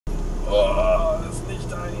Oh, das ist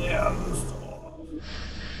nicht dein Ernst.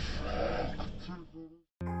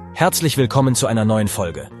 Herzlich willkommen zu einer neuen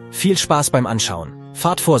Folge. Viel Spaß beim Anschauen.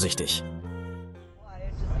 Fahrt vorsichtig.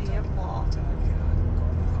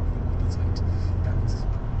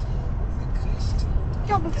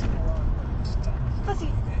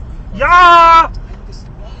 Ja!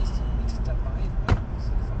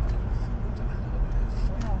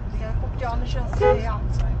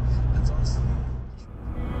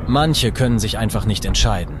 Manche können sich einfach nicht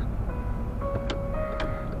entscheiden.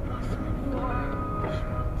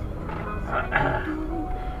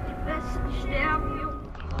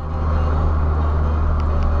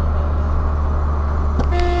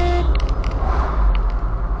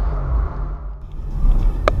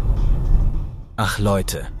 Ach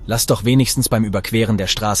Leute, lasst doch wenigstens beim Überqueren der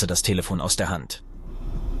Straße das Telefon aus der Hand.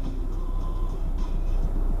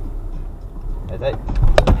 Alter.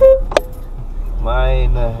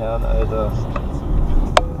 Meine Herren, Alter.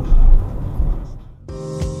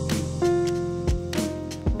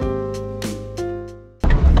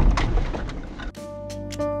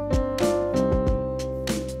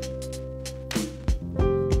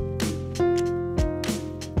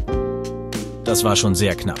 Das war schon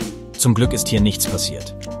sehr knapp. Zum Glück ist hier nichts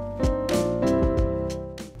passiert.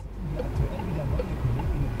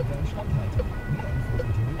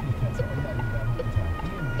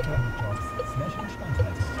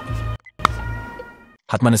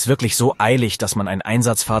 Hat man es wirklich so eilig, dass man ein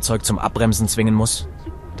Einsatzfahrzeug zum Abbremsen zwingen muss?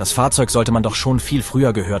 Das Fahrzeug sollte man doch schon viel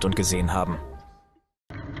früher gehört und gesehen haben.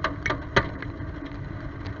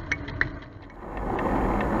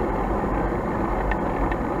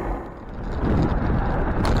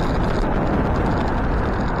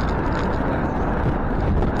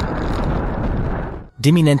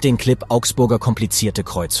 Dimi nennt den Clip Augsburger komplizierte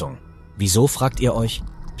Kreuzung. Wieso, fragt ihr euch?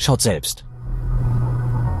 Schaut selbst.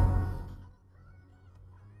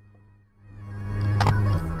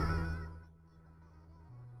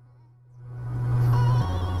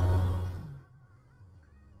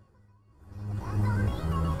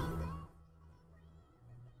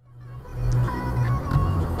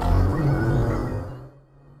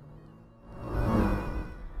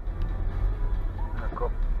 Na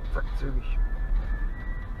komm, zack, zügig.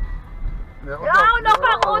 Ja, und noch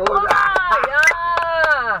mal rund drüber!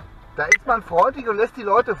 Ja! Da ist man freundlich und lässt die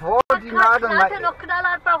Leute vor und die nageln mal. Noch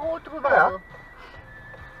knallhart bei Rot drüber. Ja.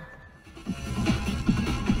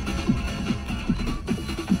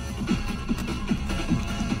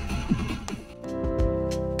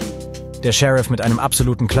 Der Sheriff mit einem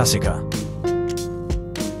absoluten Klassiker.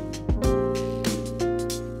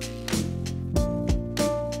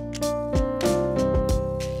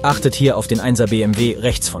 Achtet hier auf den 1er BMW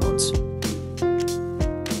rechts von uns.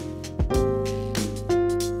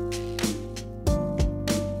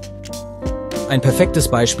 Ein perfektes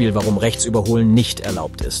Beispiel, warum Rechtsüberholen nicht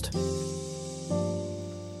erlaubt ist.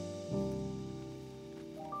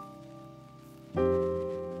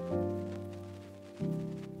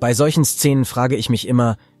 Bei solchen Szenen frage ich mich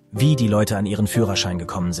immer, wie die Leute an ihren Führerschein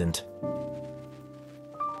gekommen sind.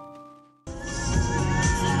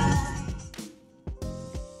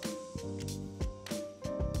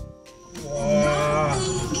 Boah,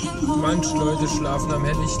 manche Leute schlafen am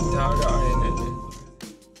helllichten Tage ein, ey.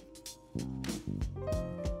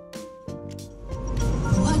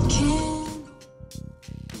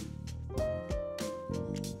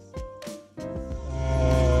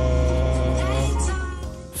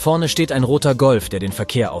 Vorne steht ein roter Golf, der den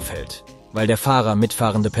Verkehr aufhält, weil der Fahrer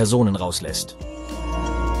mitfahrende Personen rauslässt.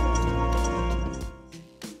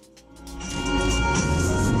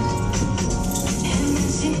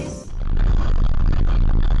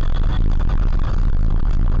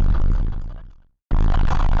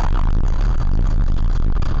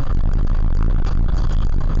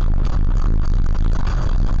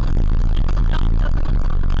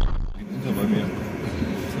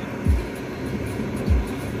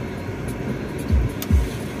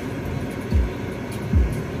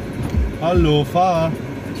 Hallo, fahr!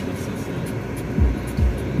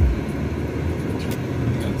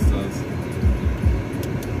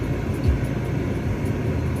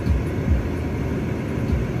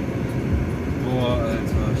 Boah, Alter,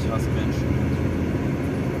 ich hasse Menschen.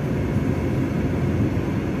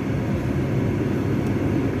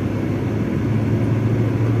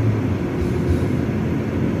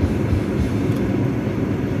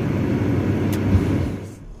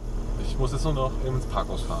 Ich muss jetzt nur noch eben ins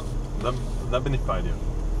Parkhaus fahren. Und dann bin ich bei dir.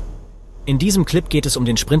 In diesem Clip geht es um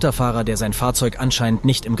den Sprinterfahrer, der sein Fahrzeug anscheinend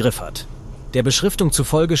nicht im Griff hat. Der Beschriftung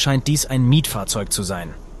zufolge scheint dies ein Mietfahrzeug zu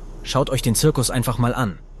sein. Schaut euch den Zirkus einfach mal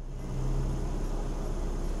an.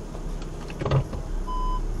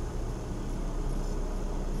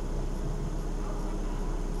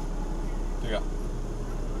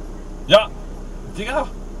 Digga.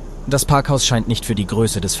 Das Parkhaus scheint nicht für die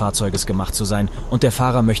Größe des Fahrzeuges gemacht zu sein und der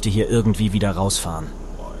Fahrer möchte hier irgendwie wieder rausfahren.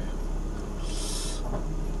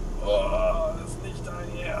 Oh, das ist nicht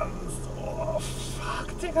dein Ernst. Oh,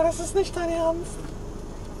 fuck, Digga, das ist nicht dein Ernst.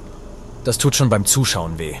 Das tut schon beim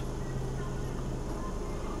Zuschauen weh.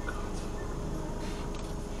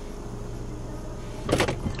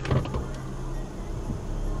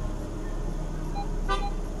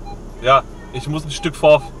 Ja, ich muss ein Stück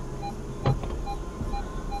vor.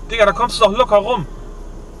 Digga, da kommst du doch locker rum.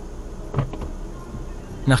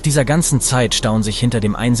 Nach dieser ganzen Zeit stauen sich hinter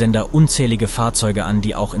dem Einsender unzählige Fahrzeuge an,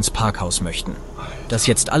 die auch ins Parkhaus möchten. Dass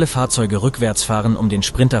jetzt alle Fahrzeuge rückwärts fahren, um den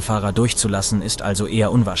Sprinterfahrer durchzulassen, ist also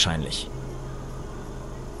eher unwahrscheinlich.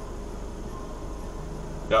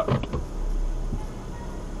 Ja.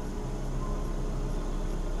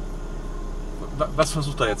 Was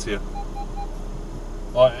versucht er jetzt hier?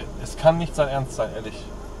 Oh, es kann nicht sein Ernst sein, ehrlich.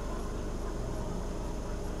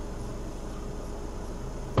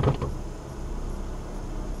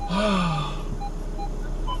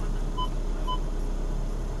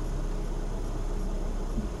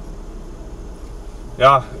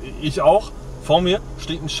 Ja, ich auch. Vor mir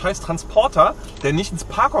steht ein scheiß Transporter, der nicht ins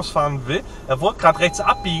Parkhaus fahren will. Er wollte gerade rechts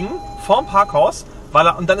abbiegen vorm Parkhaus,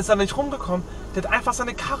 und dann ist er nicht rumgekommen. Der hat einfach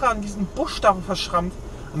seine Karre an diesen Busch da verschrammt.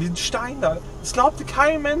 An diesen Stein da. Das glaubte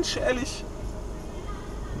kein Mensch, ehrlich.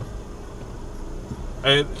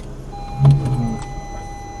 Ey.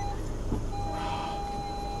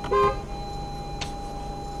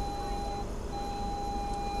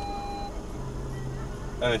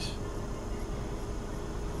 Ehrlich.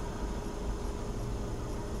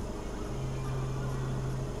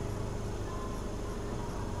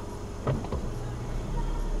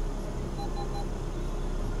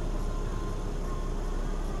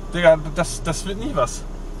 Digga, das wird nie was.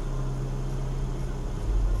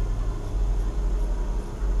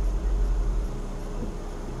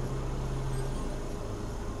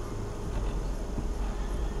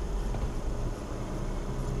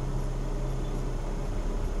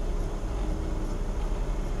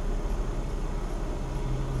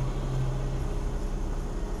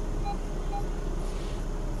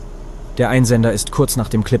 Der Einsender ist kurz nach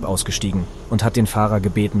dem Clip ausgestiegen und hat den Fahrer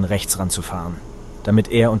gebeten, rechts ranzufahren, damit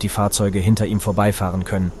er und die Fahrzeuge hinter ihm vorbeifahren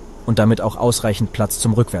können und damit auch ausreichend Platz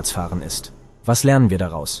zum Rückwärtsfahren ist. Was lernen wir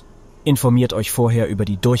daraus? Informiert euch vorher über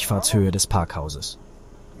die Durchfahrtshöhe des Parkhauses.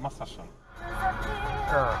 Du machst das schon.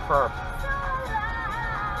 Ja, Fahrt.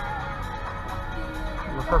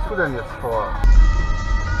 Was hast du denn jetzt vor?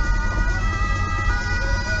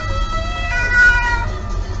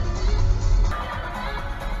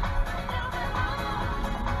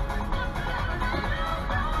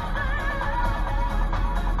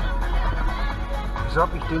 Wieso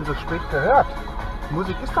hab ich den so spät gehört? Die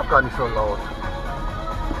Musik ist doch gar nicht so laut.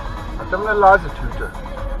 Hat dann eine leise Tüte.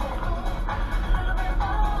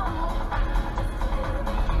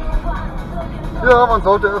 Ja, man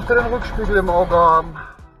sollte öfter den Rückspiegel im Auge haben.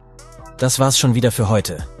 Das war's schon wieder für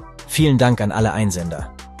heute. Vielen Dank an alle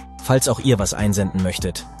Einsender. Falls auch ihr was einsenden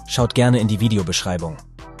möchtet, schaut gerne in die Videobeschreibung.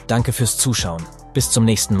 Danke fürs Zuschauen. Bis zum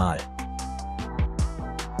nächsten Mal.